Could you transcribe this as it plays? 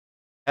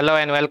Hello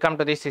and welcome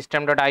to the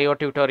systeme.io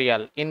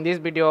tutorial. In this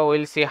video,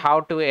 we'll see how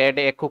to add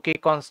a cookie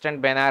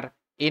constant banner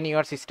in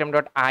your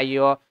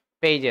systeme.io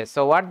pages.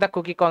 So what the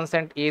cookie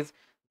constant is,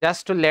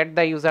 just to let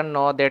the user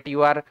know that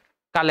you are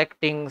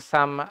collecting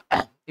some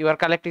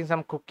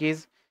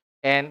cookies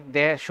and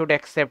they should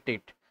accept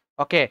it.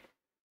 Okay.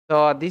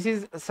 So this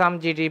is some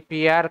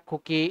GDPR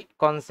cookie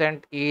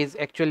consent is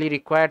actually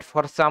required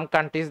for some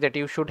countries that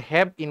you should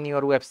have in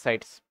your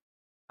websites,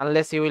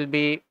 unless you will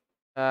be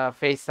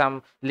face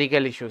some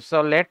legal issues.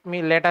 So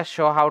let us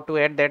show how to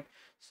add that.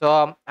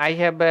 So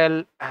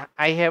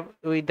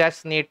we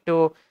just need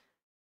to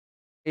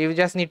you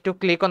just need to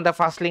click on the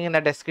first link in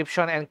the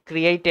description and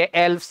create a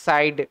elf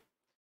site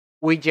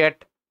widget,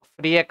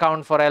 free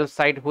account for elf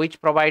site, which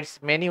provides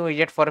many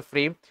widget for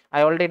free.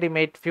 I already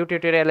made few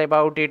tutorial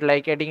about it,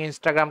 like adding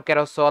Instagram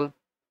carousel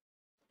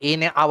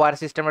in our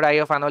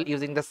systeme.io funnel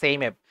using the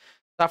same app.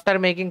 So after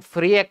making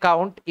free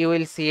account, you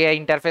will see a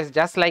interface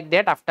just like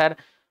that. After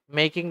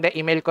making the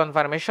email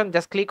confirmation,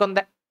 just click on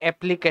the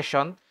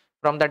application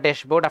from the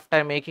dashboard.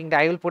 After making the,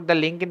 I will put the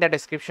link in the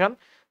description.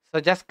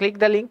 So just click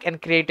the link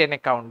and create an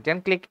account.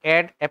 Then click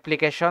add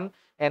application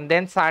and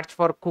then search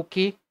for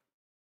cookie.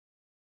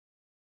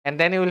 And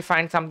then you will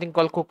find something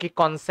called cookie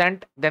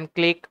consent. Then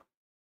click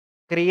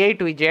create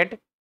widget.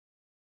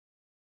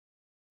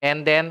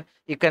 And then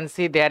you can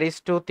see there is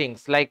two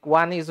things, like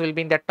one is will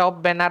be in the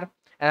top banner,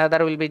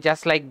 another will be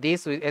just like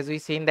this as we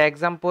see in the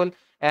example,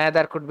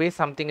 another could be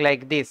something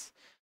like this.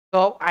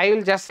 So I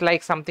will just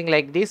like something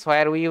like this,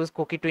 where we use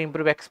cookie to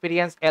improve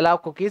experience, allow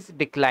cookies,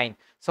 decline.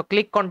 So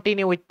click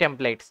continue with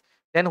templates.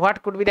 Then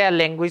what could be the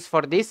language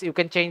for this? You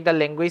can change the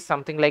language,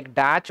 something like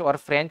Dutch or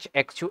French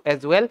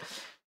as well.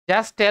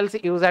 Just tells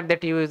user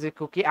that you use a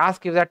cookie,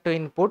 ask user to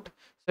input.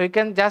 So you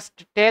can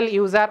just tell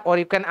user, or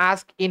you can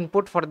ask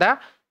input for the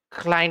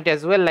client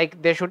as well,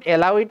 like they should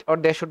allow it or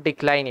they should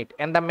decline it.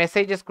 And the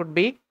messages could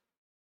be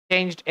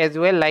changed as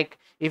well, like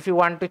if you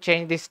want to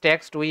change this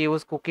text, we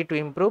use cookie to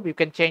improve, you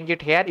can change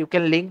it here. You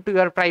can link to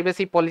your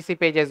privacy policy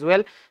page as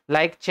well,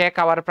 like check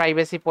our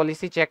privacy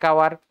policy, check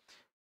our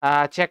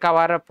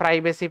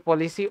privacy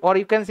policy, or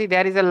you can see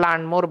there is a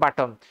learn more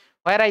button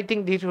where I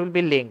think this will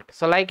be linked.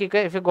 So like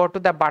if you go to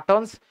the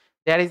buttons,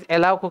 there is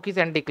allow cookies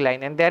and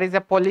decline, and there is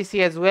a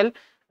policy as well,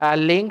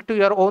 link to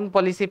your own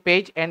policy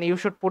page, and you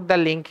should put the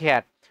link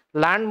here,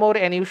 learn more,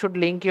 and you should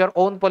link your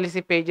own policy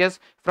pages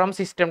from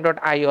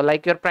systeme.io,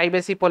 like your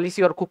privacy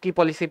policy or cookie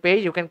policy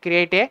page. You can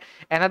create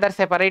another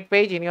separate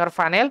page in your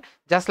funnel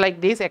just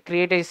like this,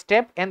 create a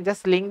step and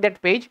just link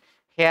that page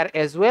here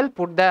as well,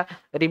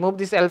 remove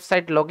this elf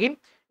site login,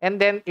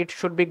 and then it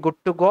should be good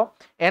to go.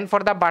 And for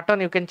the button,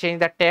 you can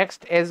change the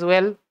text as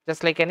well,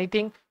 just like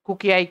anything.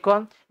 Cookie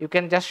icon, you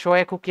can just show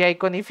a cookie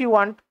icon if you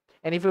want,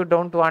 and if you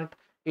don't want,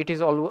 it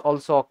is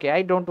also okay.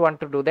 I don't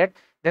want to do that.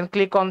 Then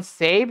click on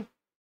save,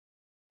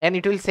 and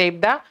it will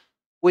save the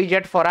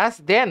widget for us.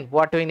 Then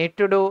what we need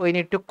to do, we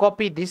need to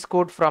copy this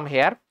code from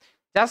here.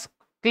 Just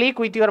click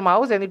with your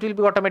mouse and it will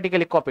be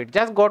automatically copied.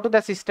 Just go to the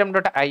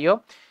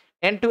systeme.io,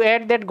 and to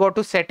add that, go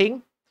to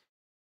setting,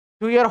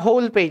 to your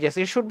whole pages.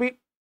 It should be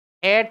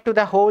add to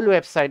the whole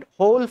website,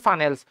 whole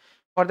funnels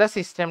for the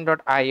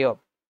systeme.io.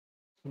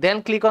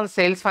 Then click on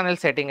sales funnel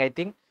setting, I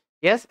think.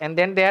 Yes, and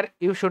then there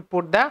you should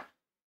put the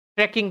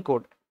tracking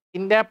code.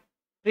 In the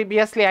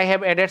previously I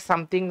have added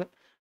something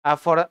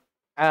for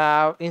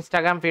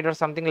Instagram feed or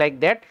something like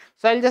that,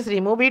 so I'll just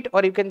remove it,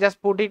 or you can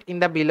just put it in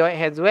the below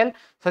as well.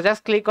 So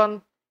just click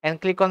on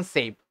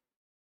save.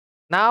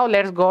 Now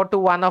let's go to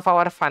one of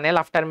our funnel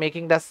after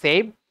making the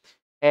save,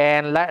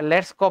 and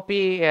let's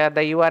copy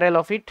the URL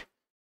of it,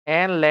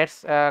 and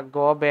let's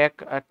go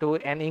back to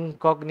an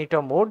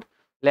incognito mode.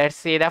 Let's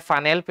see the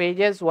funnel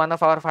pages, one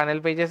of our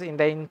funnel pages in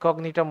the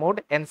incognito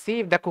mode, and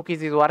see if the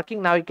cookies is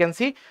working. Now you can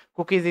see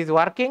cookies is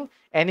working,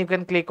 and you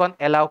can click on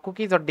allow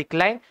cookies or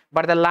decline,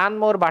 but the learn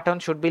more button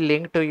should be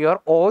linked to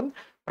your own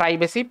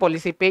privacy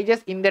policy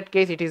pages. In that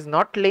case, it is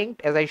not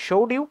linked as I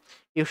showed you.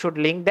 You should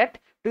link that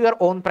to your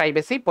own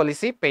privacy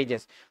policy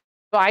pages.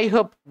 So I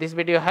hope this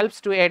video helps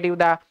to add you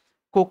the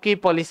cookie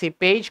policy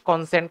page,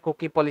 consent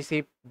cookie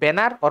policy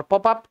banner or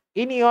pop-up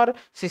in your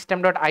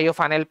systeme.io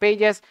funnel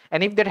pages.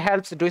 And if that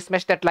helps, do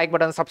smash that like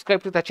button,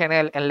 subscribe to the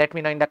channel, and let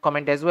me know in the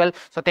comment as well.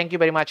 So thank you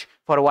very much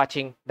for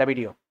watching the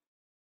video.